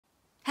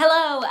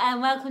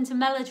and welcome to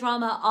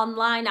Meladrama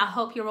Online. I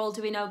hope you're all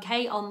doing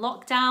okay on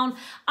lockdown.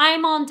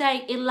 I'm on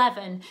day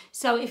 11,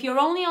 so if you're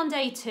only on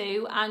day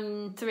 2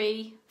 and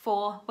 3,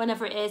 4,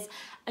 whenever it is,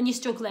 and you're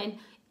struggling,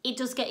 it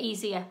does get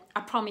easier,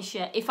 I promise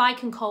you. If I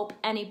can cope,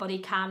 anybody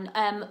can.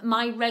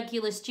 My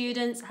regular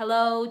students,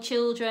 hello,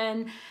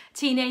 children,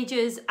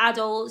 teenagers,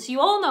 adults, you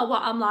all know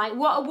what I'm like,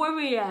 what a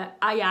worrier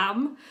I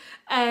am.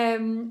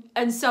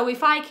 And so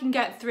if I can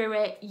get through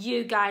it,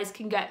 you guys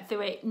can get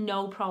through it,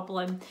 no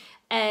problem.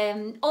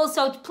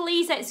 Also,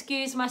 please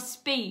excuse my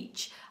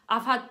speech.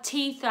 I've had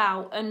teeth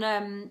out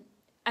and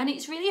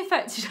it's really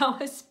affected how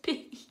I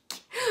speak,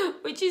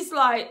 which is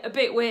like a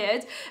bit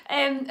weird.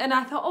 And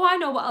I thought, oh, I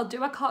know what I'll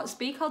do. I can't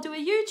speak. I'll do a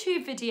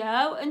YouTube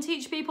video and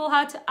teach people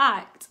how to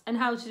act and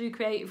how to do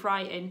creative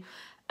writing.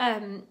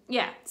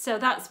 Yeah, so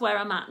that's where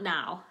I'm at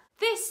now.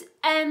 This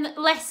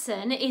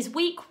lesson is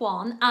week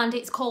 1 and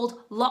it's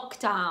called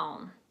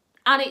Lockdown.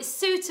 And it's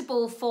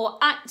suitable for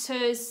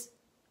actors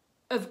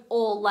of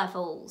all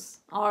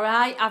levels, all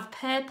right? I've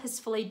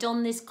purposefully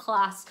done this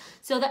class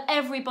so that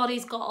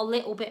everybody's got a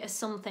little bit of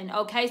something,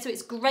 okay? So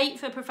it's great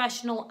for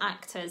professional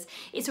actors.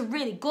 It's a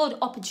really good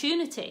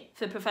opportunity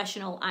for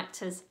professional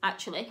actors,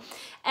 actually.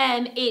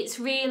 It's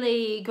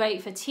really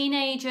great for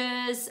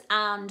teenagers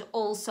and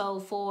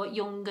also for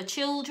younger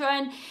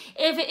children.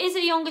 If it is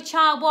a younger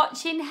child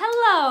watching,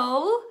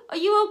 hello, are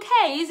you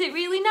okay? Is it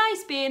really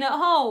nice being at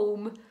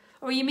home?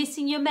 Or are you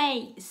missing your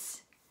mates?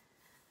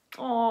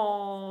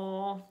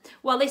 Oh,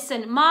 well,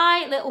 listen,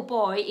 my little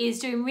boy is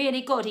doing really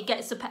good. He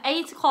gets up at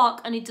 8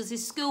 o'clock and he does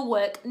his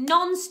schoolwork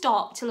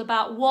non-stop till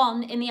about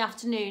 1 in the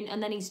afternoon,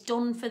 and then he's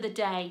done for the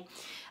day.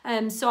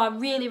 So I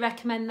really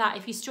recommend that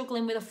if you're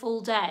struggling with a full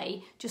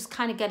day, just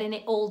kind of getting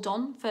it all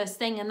done first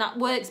thing. And that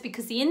works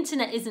because the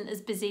internet isn't as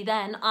busy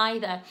then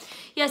either.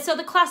 Yeah, so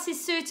the class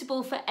is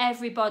suitable for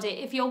everybody.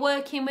 If you're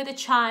working with a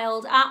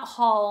child at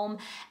home,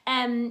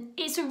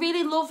 it's a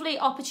really lovely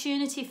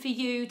opportunity for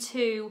you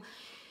to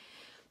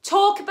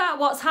talk about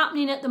what's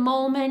happening at the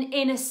moment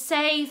in a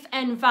safe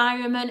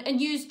environment and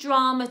use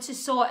drama to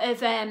sort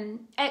of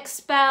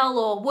expel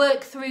or work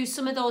through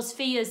some of those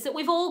fears that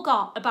we've all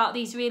got about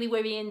these really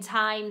worrying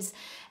times.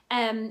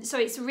 So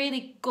it's a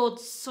really good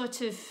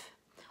sort of,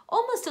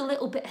 almost a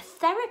little bit of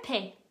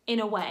therapy in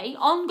a way,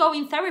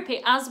 ongoing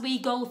therapy as we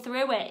go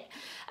through it.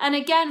 And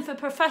again, for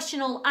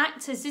professional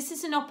actors, this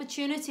is an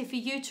opportunity for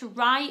you to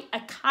write a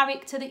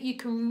character that you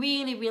can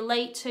really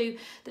relate to,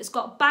 that's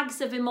got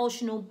bags of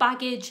emotional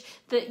baggage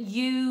that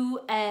you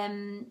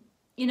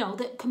know,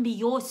 that can be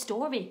your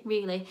story,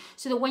 really.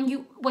 So that when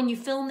you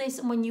film this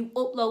and when you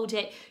upload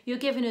it, you're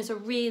giving us a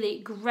really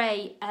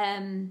great,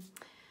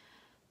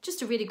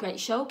 just a really great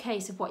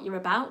showcase of what you're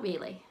about,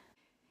 really.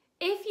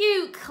 If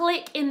you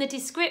click in the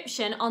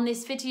description on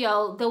this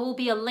video, there will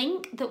be a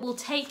link that will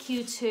take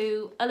you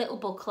to a little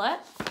booklet.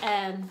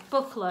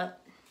 Booklet.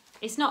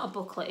 It's not a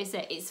booklet, is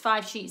it? It's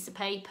 5 sheets of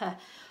paper.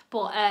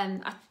 But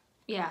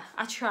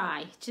I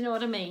try. Do you know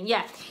what I mean?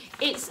 Yeah.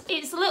 It's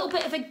a little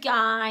bit of a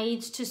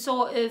guide to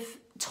sort of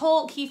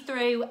talk you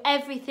through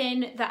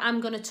everything that I'm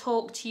going to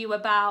talk to you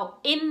about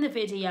in the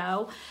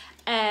video.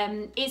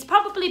 It's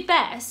probably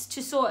best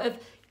to sort of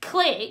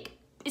click.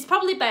 It's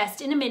probably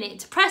best in a minute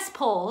to press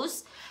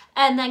pause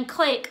and then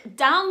click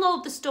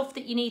download the stuff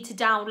that you need to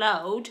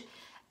download,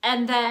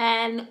 and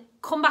then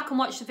come back and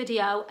watch the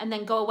video and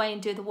then go away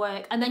and do the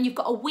work. And then you've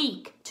got a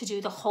week to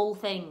do the whole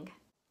thing.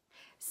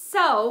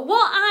 So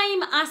what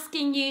I'm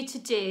asking you to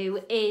do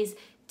is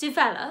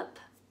develop,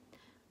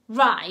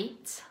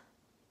 write,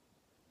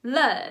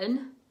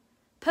 learn,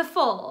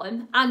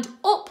 perform and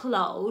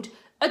upload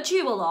a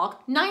duologue,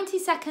 90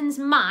 seconds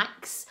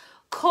max,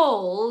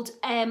 called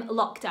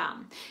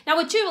Lockdown. Now,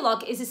 a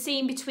duologue is a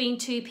scene between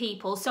 2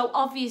 people, so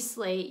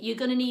obviously you're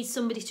going to need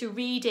somebody to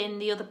read in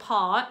the other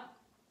part,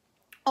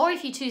 or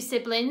if you're 2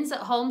 siblings at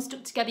home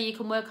stuck together, you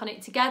can work on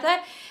it together.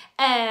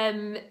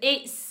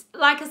 It's,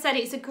 like I said,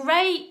 it's a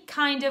great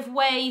kind of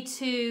way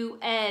to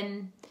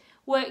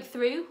work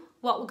through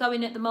what we're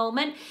going at the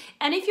moment.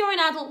 And if you're an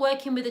adult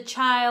working with a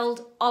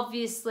child,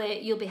 obviously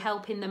you'll be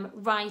helping them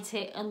write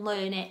it and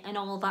learn it and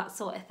all that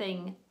sort of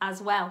thing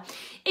as well.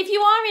 If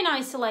you are in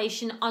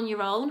isolation on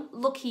your own,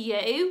 lucky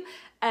you.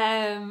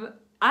 I'm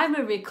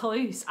a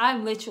recluse.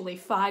 I'm literally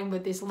fine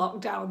with this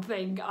lockdown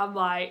thing. I'm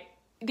like,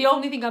 the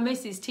only thing I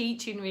miss is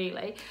teaching,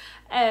 really.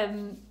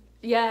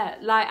 Yeah,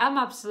 like I'm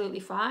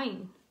absolutely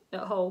fine at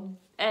home.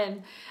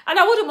 And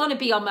I wouldn't want to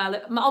be on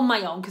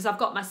my own because I've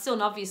got my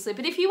son, obviously.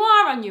 But if you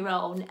are on your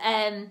own,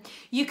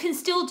 you can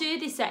still do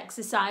this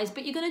exercise,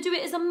 but you're going to do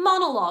it as a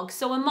monologue.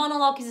 So a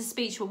monologue is a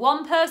speech for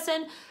 1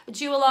 person. A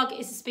duologue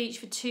is a speech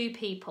for 2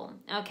 people.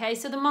 Okay,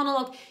 so the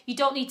monologue, you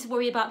don't need to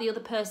worry about the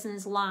other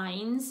person's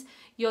lines.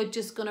 You're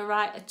just going to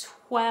write a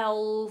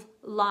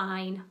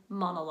 12-line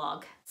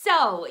monologue.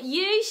 So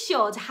you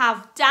should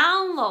have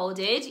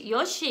downloaded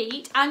your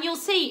sheet and you'll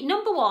see,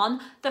 number 1,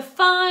 the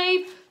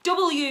 5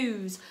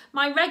 W's.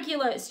 My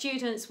regular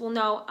students will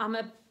know I'm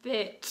a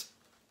bit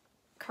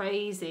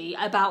crazy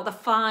about the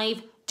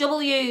 5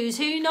 W's.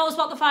 Who knows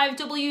what the 5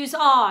 W's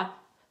are?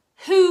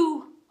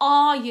 Who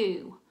are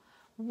you?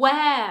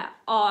 Where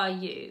are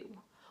you?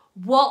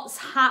 What's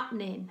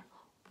happening?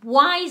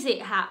 Why is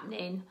it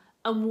happening?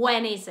 And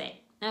when is it?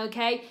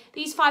 Okay,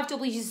 these 5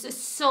 W's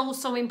are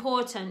so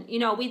important. You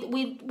know,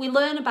 we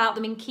learn about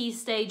them in Key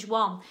Stage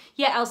 1.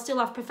 Yet I'll still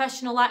have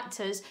professional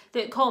actors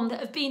that come that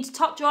have been to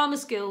top drama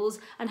schools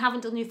and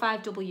haven't done your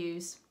 5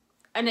 W's.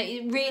 And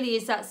it really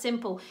is that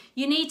simple.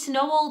 You need to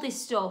know all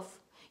this stuff.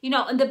 You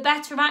know, and the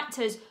better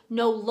actors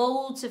know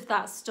loads of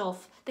that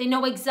stuff. They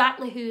know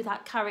exactly who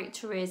that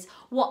character is,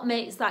 what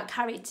makes that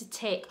character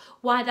tick,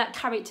 why that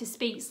character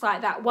speaks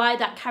like that, why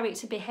that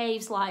character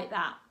behaves like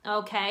that,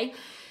 okay?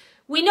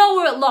 We know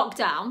we're at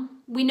lockdown.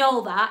 We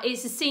know that.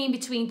 It's a scene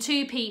between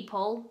 2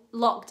 people,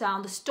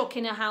 lockdown, they're stuck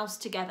in a house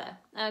together,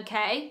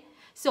 okay?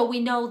 So we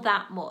know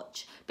that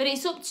much. But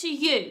it's up to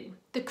you,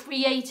 the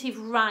creative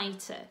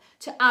writer,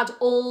 to add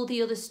all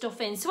the other stuff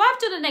in. So I've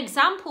done an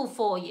example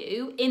for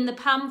you in the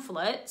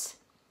pamphlet,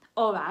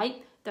 all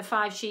right, the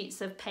 5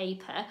 sheets of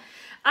paper.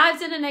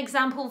 I've done an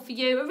example for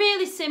you, a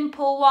really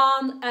simple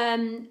one,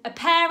 a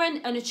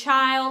parent and a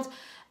child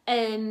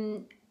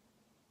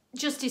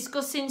just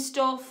discussing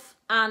stuff,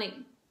 and it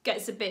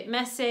gets a bit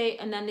messy,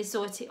 and then they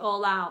sort it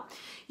all out.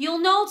 You'll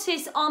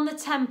notice on the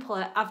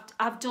template,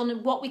 I've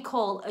done what we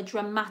call a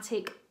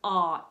dramatic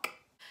arc.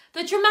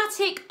 The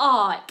dramatic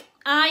arc,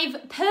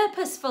 I've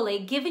purposefully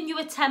given you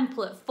a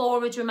template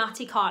for a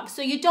dramatic arc,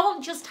 so you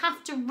don't just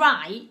have to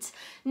write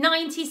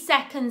 90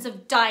 seconds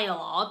of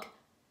dialogue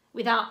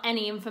without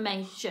any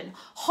information.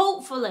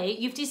 Hopefully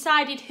you've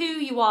decided who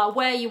you are,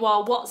 where you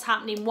are, what's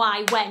happening,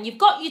 why, when. You've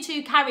got your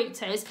 2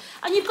 characters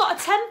and you've got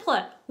a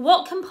template.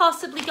 What can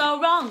possibly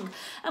go wrong?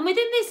 And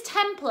within this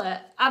template,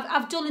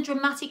 I've done a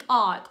dramatic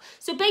arc.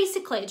 So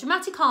basically, a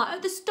dramatic arc,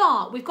 at the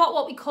start, we've got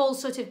what we call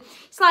sort of,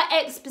 it's like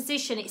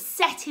exposition, it's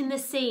setting the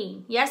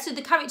scene. Yeah, so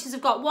the characters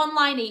have got 1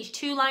 line each,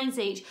 2 lines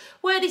each,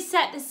 where they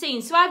set the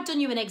scene. So I've done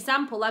you an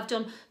example. I've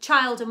done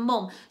child and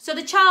mum. So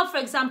the child, for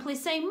example,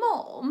 is saying,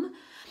 Mum,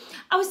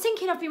 I was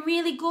thinking I've been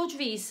really good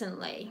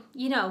recently,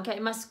 you know,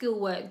 getting my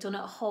schoolwork done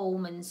at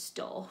home and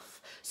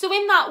stuff. So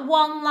in that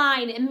 1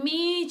 line,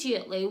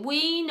 immediately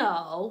we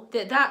know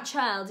that that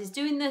child is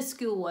doing their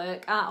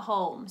schoolwork at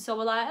home. So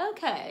we're like,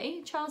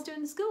 okay, child's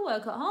doing the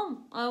schoolwork at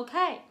home,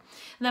 okay.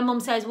 And then mum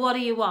says, what do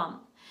you want?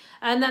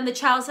 And then the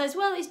child says,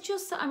 well, it's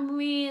just that I'm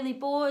really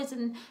bored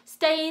and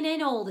staying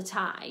in all the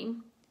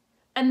time.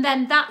 And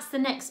then that's the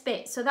next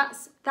bit. So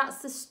that's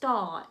the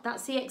start.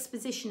 That's the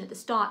exposition at the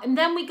start. And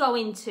then we go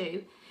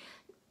into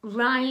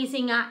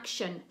rising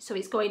action. So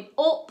it's going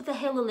up the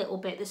hill a little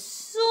bit. There's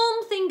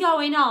something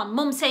going on.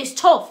 Mum says,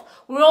 tough.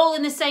 We're all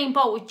in the same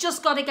boat. We've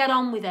just got to get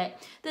on with it.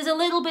 There's a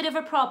little bit of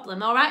a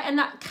problem, all right? And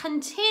that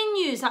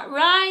continues, that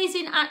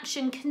rising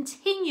action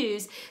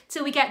continues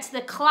till we get to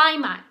the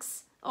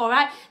climax, all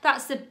right?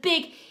 That's the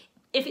big,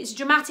 if it's a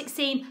dramatic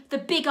scene, the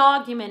big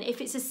argument.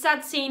 If it's a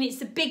sad scene, it's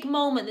the big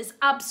moment that's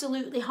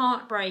absolutely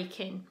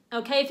heartbreaking,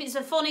 okay? If it's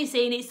a funny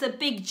scene, it's the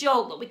big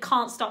joke that we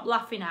can't stop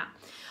laughing at.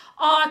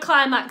 Our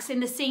climax in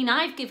the scene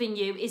I've given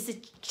you is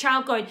the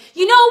child going,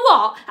 you know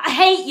what? I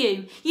hate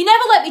you. You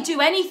never let me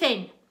do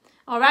anything.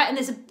 All right. And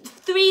there's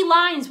 3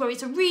 lines where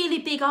it's a really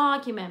big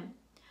argument.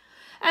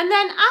 And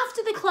then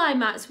after the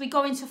climax, we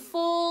go into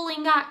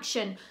falling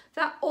action.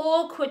 That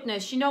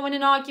awkwardness, you know, when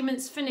an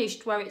argument's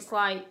finished where it's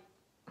like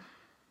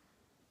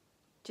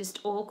just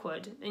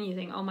awkward. And you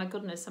think, oh my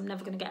goodness, I'm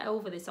never going to get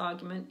over this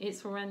argument.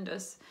 It's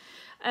horrendous.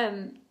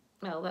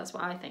 Well, that's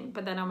what I think.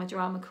 But then I'm a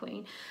drama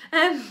queen.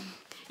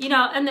 You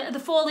know, and the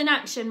falling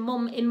action,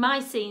 mum in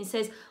my scene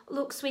says,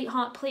 look,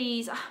 sweetheart,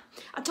 please,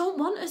 I don't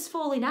want us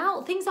falling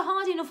out. Things are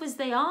hard enough as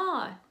they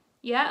are.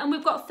 Yeah, and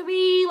we've got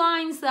 3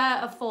 lines there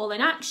of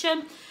falling action.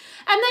 And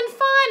then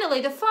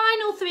finally, the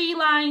final 3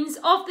 lines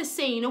of the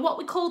scene are what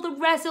we call the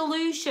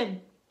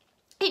resolution.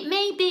 It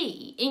may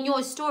be in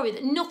your story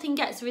that nothing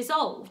gets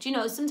resolved. You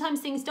know, sometimes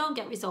things don't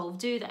get resolved,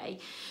 do they?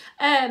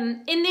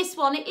 In this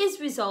one, it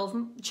is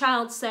resolved.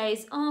 Child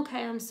says, oh,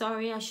 okay, I'm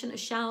sorry, I shouldn't have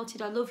shouted,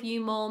 I love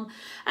you, Mum.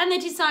 And they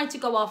decide to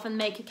go off and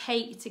make a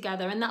cake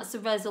together, and that's the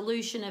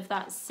resolution of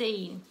that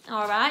scene,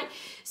 all right?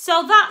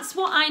 So that's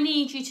what I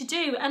need you to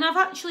do. And I've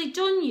actually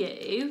done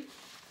you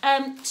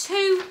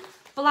 2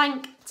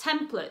 blank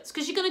templates,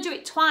 because you're going to do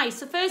it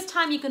twice. The first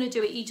time you're going to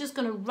do it, you're just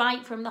going to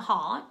write from the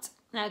heart.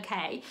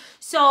 Okay,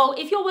 so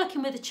if you're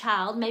working with a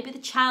child, maybe the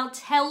child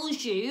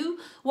tells you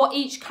what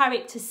each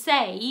character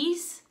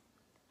says,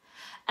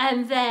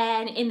 and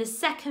then in the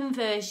second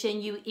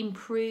version you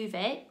improve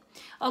it.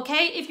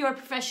 Okay, if you're a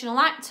professional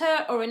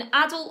actor or an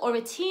adult or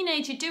a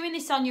teenager doing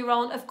this on your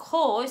own, of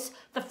course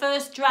the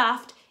first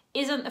draft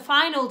isn't the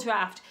final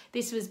draft.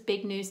 This was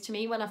big news to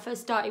me when I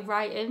first started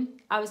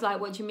writing. I was like,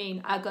 what do you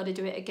mean? I've got to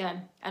do it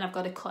again, and I've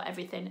got to cut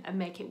everything and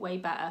make it way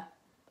better.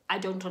 I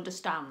don't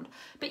understand.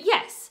 But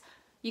yes,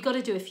 you got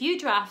to do a few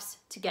drafts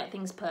to get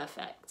things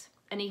perfect.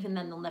 And even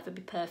then, they'll never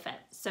be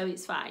perfect. So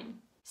it's fine.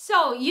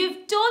 So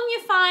you've done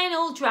your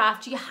final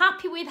draft. You're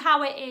happy with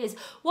how it is.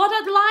 What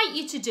I'd like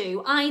you to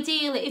do,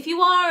 ideally, if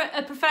you are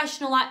a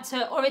professional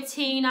actor or a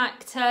teen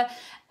actor,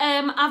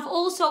 I've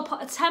also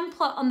put a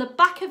template on the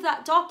back of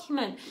that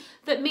document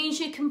that means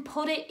you can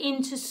put it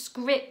into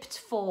script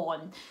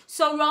form.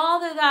 So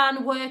rather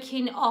than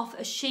working off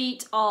a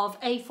sheet of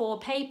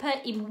A4 paper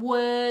in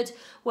Word,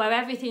 where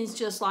everything's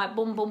just like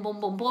boom, boom, boom,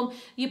 boom, boom,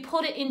 you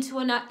put it into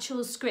an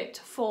actual script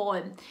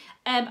form.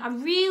 I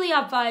really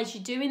advise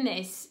you doing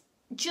this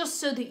just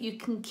so that you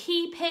can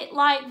keep it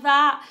like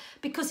that,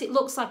 because it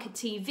looks like a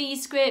TV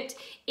script,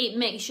 it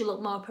makes you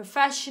look more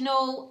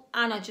professional,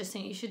 and I just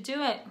think you should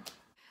do it.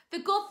 The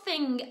good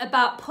thing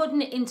about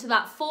putting it into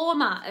that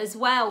format as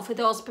well for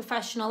those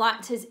professional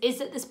actors is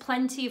that there's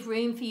plenty of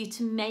room for you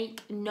to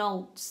make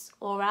notes,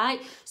 all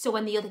right? So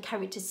when the other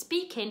character's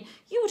speaking,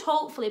 you would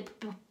hopefully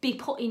be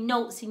putting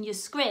notes in your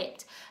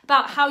script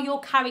about how your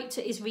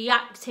character is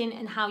reacting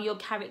and how your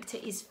character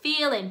is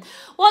feeling.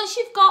 Once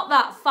you've got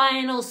that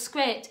final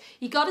script,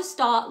 you got to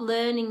start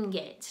learning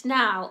it.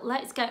 Now,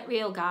 let's get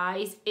real,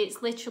 guys.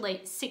 It's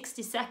literally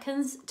 60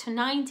 seconds to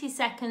 90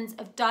 seconds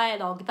of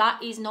dialogue.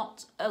 That is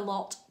not a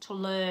lot to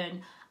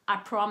learn, I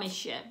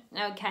promise you,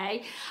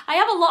 okay? I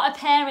have a lot of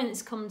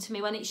parents come to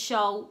me when it's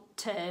show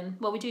term.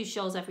 Well, we do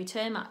shows every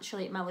term,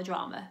 actually, at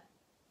Meladrama,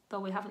 though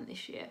we haven't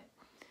this year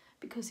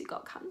because it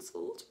got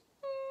cancelled.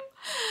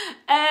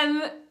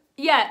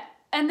 Yeah,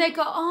 and they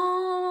go,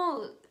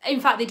 oh, in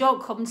fact, they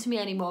don't come to me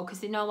anymore because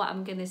they know what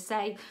I'm going to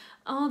say.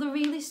 Oh, they're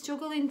really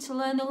struggling to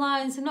learn the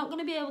lines. They're not going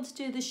to be able to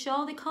do the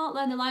show. They can't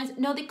learn the lines.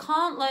 No, they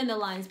can't learn the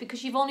lines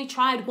because you've only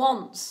tried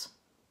once.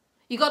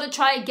 You got to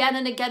try again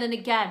and again and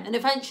again, and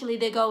eventually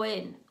they go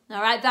in.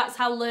 All right, that's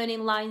how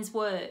learning lines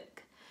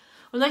work.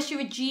 Unless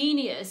you're a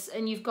genius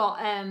and you've got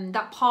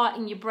that part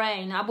in your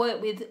brain. I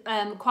work with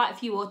quite a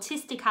few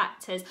autistic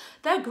actors.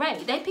 They're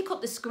great. They pick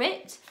up the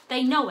script.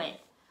 They know it.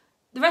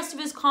 The rest of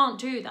us can't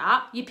do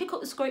that. You pick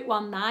up the script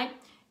one night,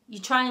 you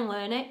try and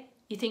learn it.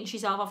 You think to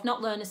yourself, I've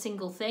not learned a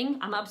single thing.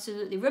 I'm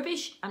absolutely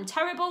rubbish. I'm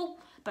terrible,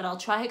 but I'll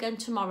try again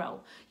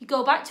tomorrow. You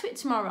go back to it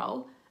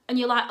tomorrow and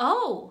you're like,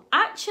 oh,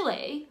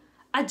 actually,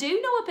 I do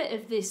know a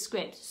bit of this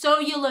script. So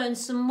you learn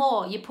some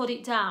more, you put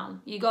it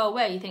down, you go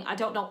away, you think, I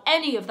don't know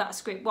any of that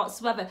script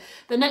whatsoever.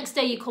 The next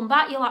day you come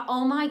back, you're like,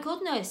 oh my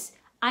goodness,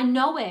 I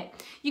know it.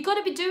 You've got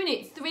to be doing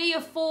it 3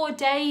 or 4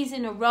 days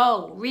in a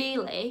row,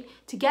 really,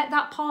 to get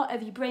that part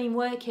of your brain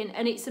working.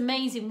 And it's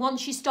amazing.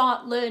 Once you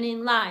start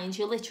learning lines,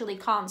 you literally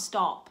can't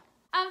stop.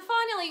 And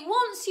finally,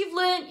 once you've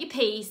learnt your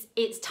piece,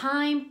 it's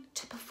time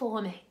to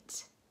perform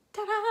it.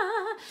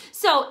 Ta-da!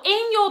 So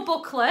in your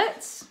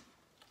booklet,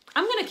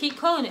 I'm going to keep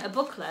calling it a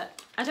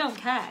booklet. I don't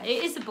care.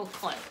 It is a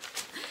booklet.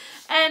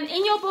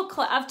 In your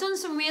booklet, I've done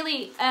some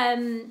really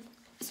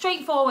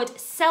straightforward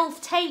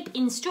self-tape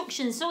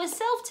instructions. So a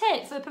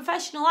self-tape for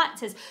professional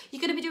actors,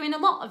 you're going to be doing a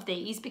lot of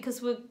these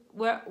because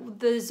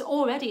there's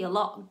already a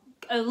lot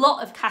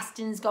of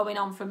castings going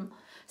on from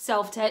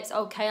self-tapes.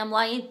 Okay, I'm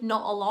lying,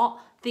 not a lot,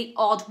 the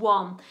odd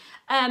one.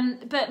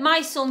 But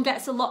my son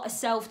gets a lot of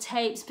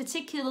self-tapes,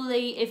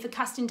 particularly if the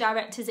casting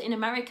director's in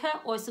America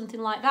or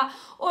something like that,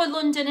 or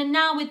London. And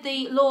now with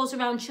the laws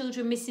around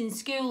children missing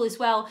school as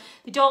well,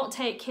 they don't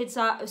take kids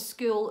out of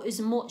school as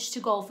much to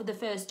go for the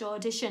first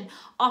audition.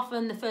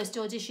 Often the first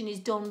audition is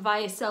done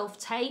via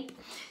self-tape.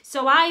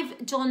 So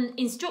I've done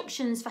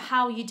instructions for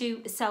how you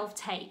do a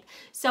self-tape.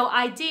 So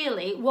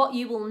ideally, what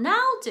you will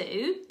now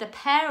do, the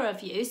pair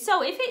of you,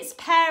 so if it's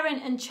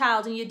parent and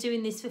child and you're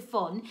doing this for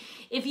fun,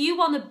 if you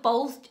want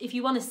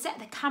to set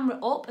the camera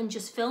up and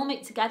just film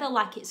it together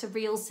like it's a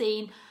real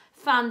scene,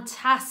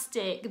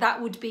 fantastic.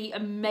 That would be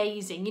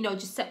amazing. You know,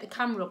 just set the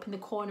camera up in the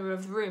corner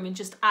of the room and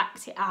just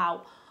act it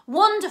out.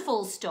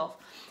 Wonderful stuff.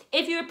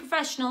 If you're a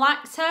professional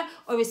actor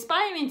or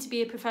aspiring to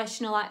be a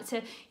professional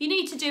actor, you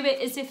need to do it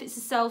as if it's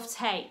a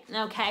self-tape,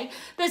 okay?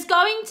 There's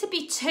going to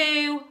be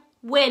 2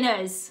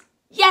 winners.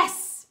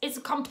 Yes, it's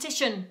a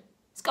competition.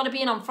 It's got to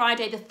be in on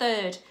Friday the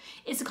 3rd.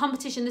 It's a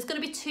competition. There's going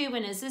to be 2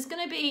 winners. There's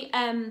going to be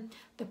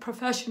the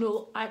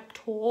professional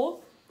actor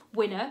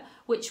winner,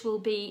 which will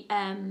be,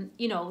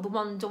 you know, the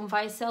one done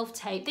via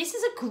self-tape. This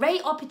is a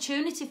great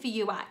opportunity for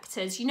you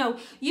actors. You know,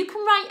 you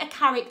can write a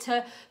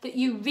character that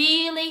you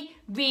really,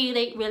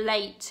 really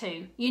relate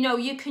to. You know,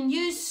 you can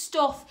use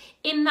stuff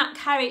in that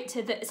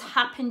character that has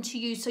happened to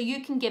you so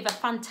you can give a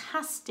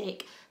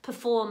fantastic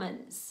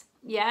performance.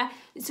 Yeah,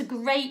 it's a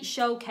great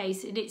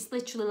showcase and it's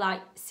literally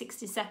like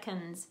 60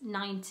 seconds,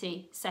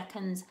 90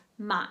 seconds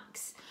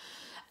max.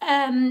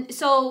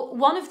 So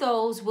one of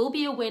those will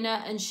be a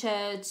winner and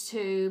shared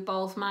to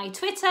both my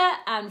Twitter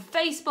and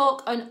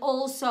Facebook, and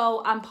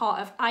also I'm part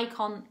of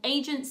Icon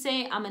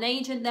Agency. I'm an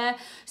agent there,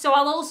 so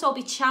I'll also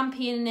be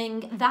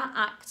championing that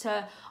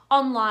actor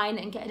online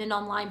and getting an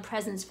online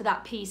presence for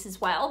that piece as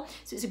well.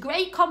 So it's a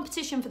great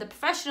competition for the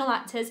professional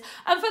actors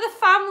and for the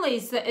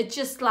families that are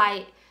just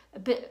like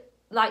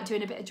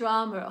doing a bit of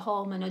drama at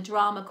home and are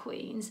drama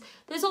queens.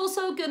 There's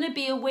also going to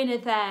be a winner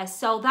there,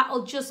 so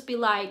that'll just be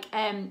like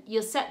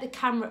you'll set the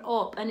camera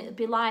up and it'll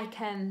be like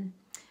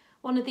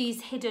one of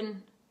these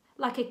hidden,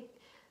 like a,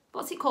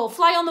 what's it called,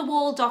 fly on the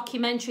wall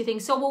documentary thing.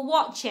 So we'll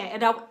watch it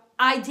and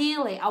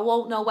ideally I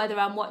won't know whether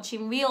I'm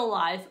watching real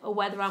life or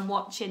whether I'm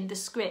watching the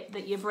script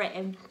that you've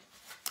written.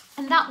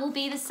 And that will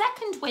be the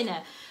second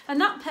winner.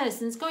 And that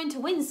person's going to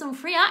win some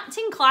free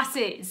acting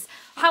classes.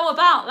 How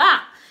about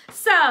that?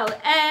 So,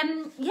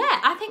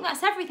 yeah, I think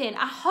that's everything.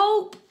 I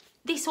hope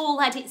this all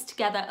edits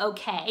together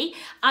okay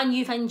and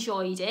you've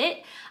enjoyed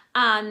it.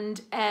 And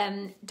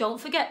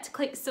don't forget to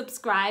click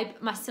subscribe.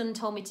 My son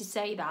told me to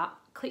say that.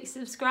 Click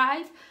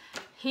subscribe.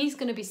 He's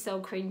going to be so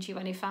cringy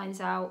when he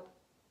finds out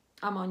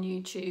I'm on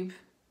YouTube.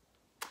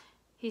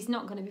 He's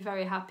not going to be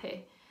very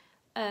happy.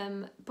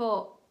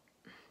 But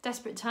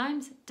desperate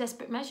times,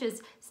 desperate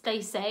measures.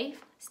 Stay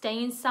safe,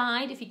 stay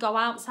inside. If you go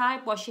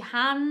outside, wash your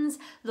hands,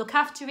 look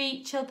after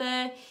each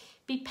other,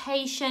 be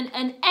patient,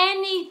 and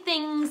any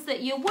things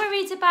that you're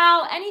worried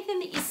about, anything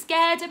that you're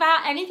scared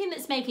about, anything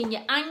that's making you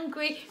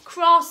angry,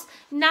 cross,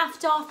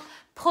 naffed off,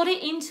 put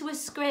it into a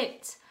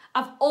script.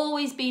 I've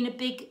always been a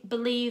big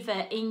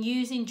believer in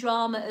using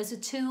drama as a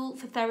tool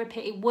for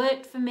therapy. It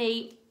worked for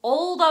me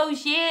all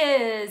those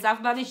years.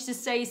 I've managed to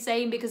stay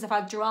sane because I've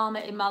had drama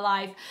in my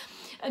life.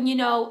 And you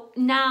know,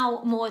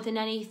 now more than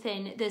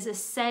anything, there's a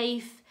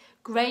safe,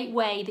 great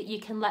way that you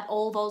can let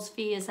all those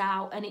fears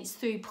out, and it's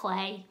through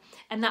play.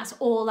 And that's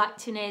all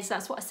acting is.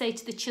 That's what I say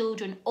to the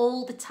children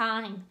all the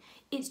time.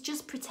 It's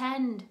just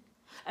pretend.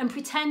 And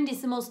pretend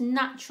is the most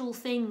natural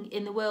thing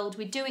in the world.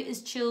 We do it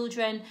as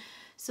children.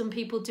 Some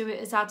people do it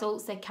as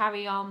adults. They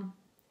carry on.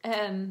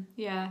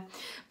 Yeah,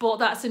 but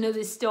that's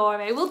another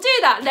story. We'll do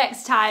that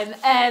next time.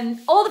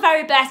 All the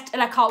very best,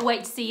 and I can't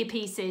wait to see your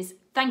pieces.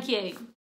 Thank you.